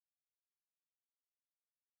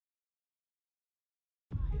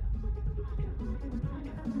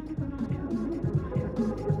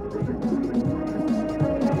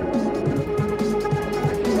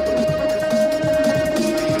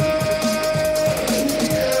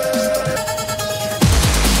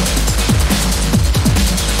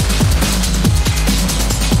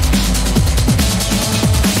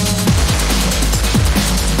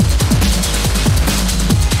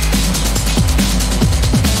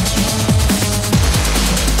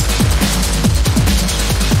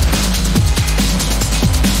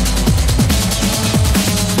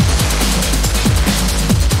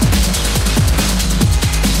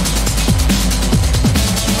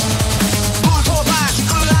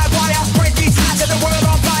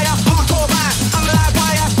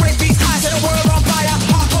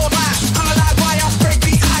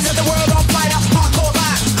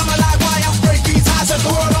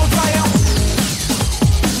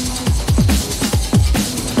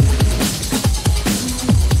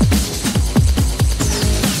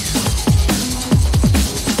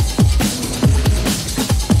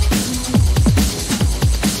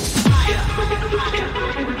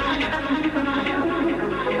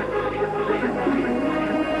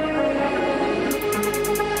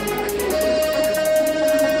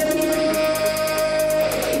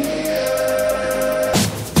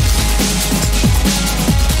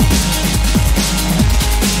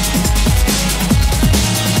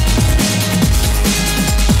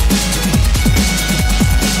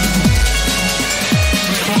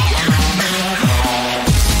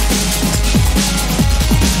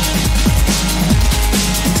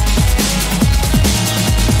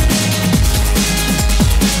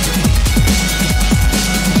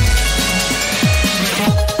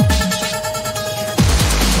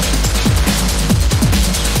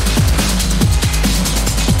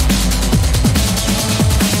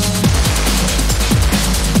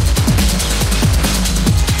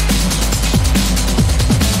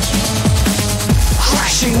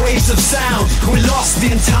Of sound, we're lost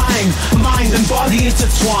in time. Mind and body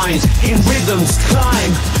intertwined, in rhythms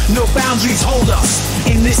climb. No boundaries hold us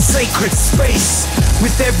in this sacred space.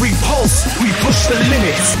 With every pulse, we push the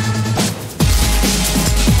limits.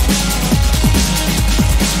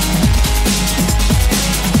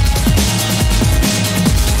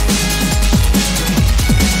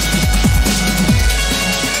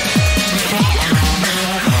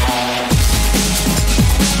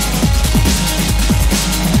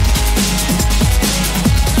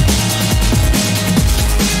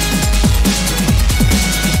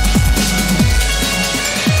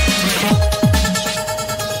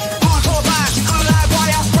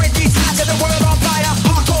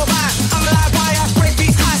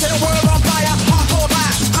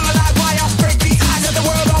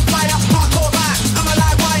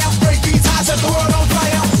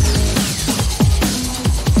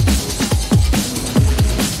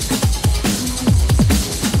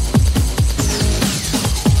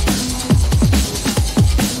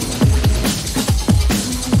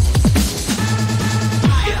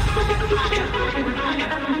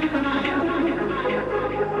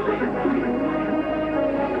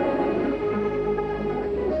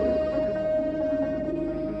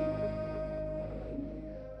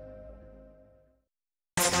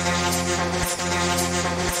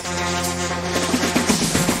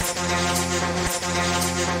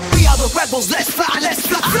 Rebels, let's fly, let's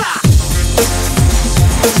fly, fly.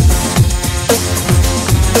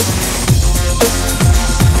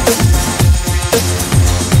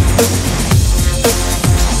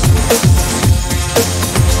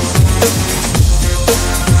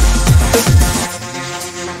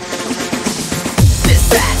 This,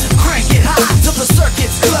 that, crank it high till the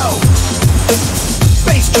circuits glow.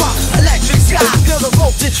 Bass drop, electric sky, feel the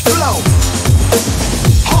voltage flow.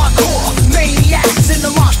 Hardcore maniacs in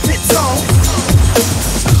the mosh pit zone.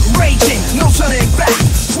 Raging, no turning back.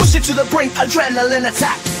 Push it to the brink, adrenaline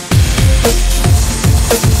attack.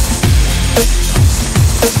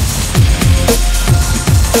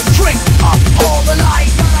 Drink up all the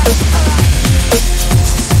night.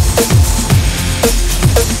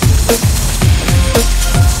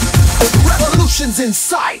 Revolution's in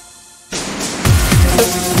sight.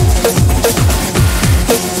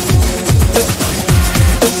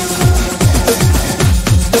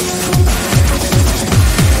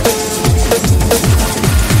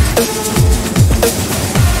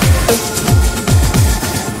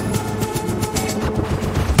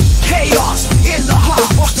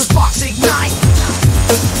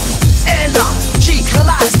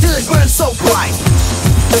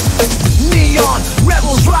 Neon,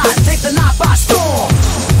 rebels rise, take the night by storm.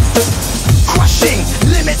 Crushing,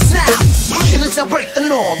 limits now, pushing until break the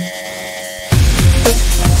norm.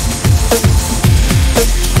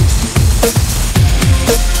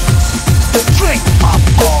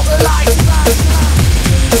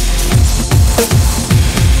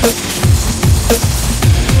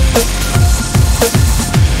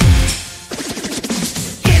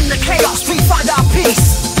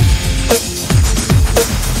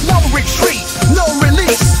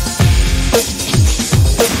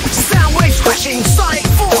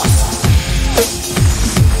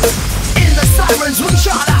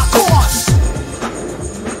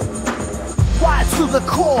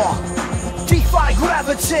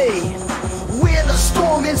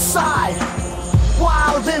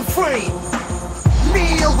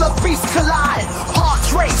 beasts collide,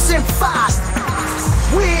 hearts racing fast.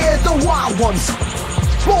 We're the wild ones,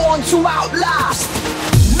 born to outlast.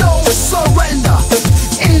 No surrender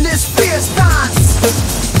in this fierce dance.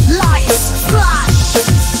 Lights flash,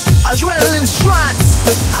 adrenaline trance,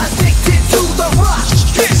 addicted to the rush.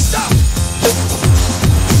 Can't stop.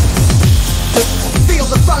 Feel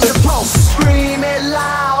the thunder pulse, scream it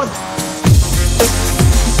loud.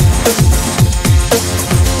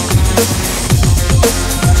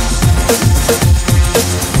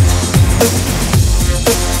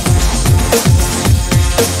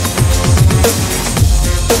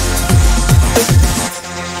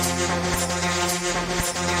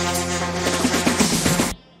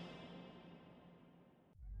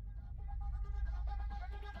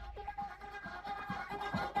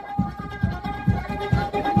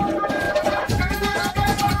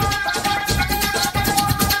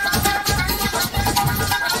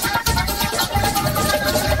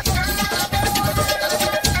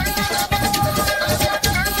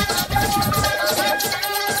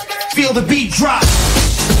 Feel the beat drop.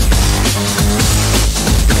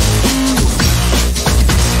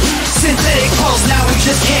 Synthetic pulse, now we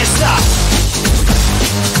just can't stop.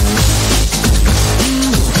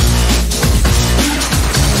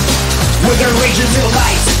 We're gonna rage until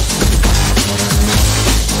light.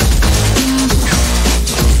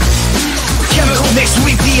 Chemical mixed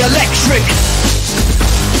with the electric.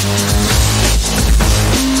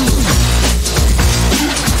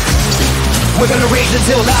 We're gonna rage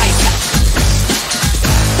until light.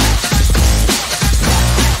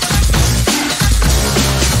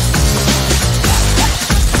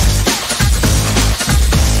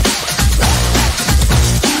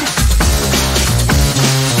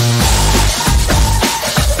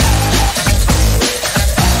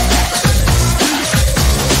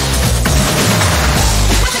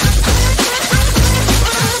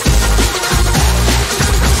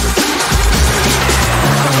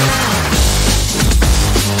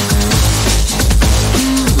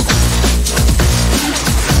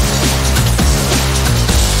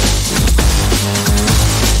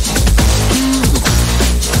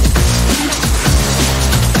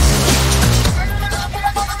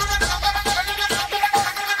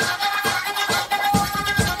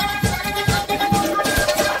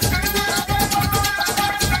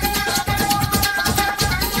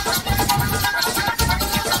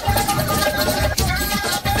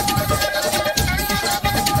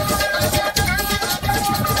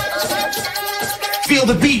 Feel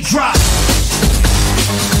the beat drop.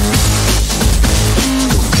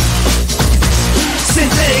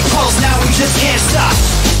 Synthetic pulse, now we just can't stop.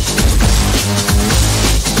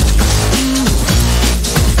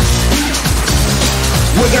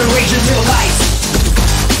 We're gonna rage until light.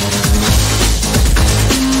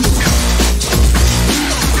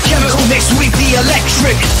 Chemical mixed with the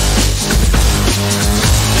electric.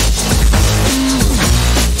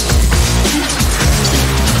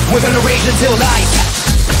 We're gonna rage until light.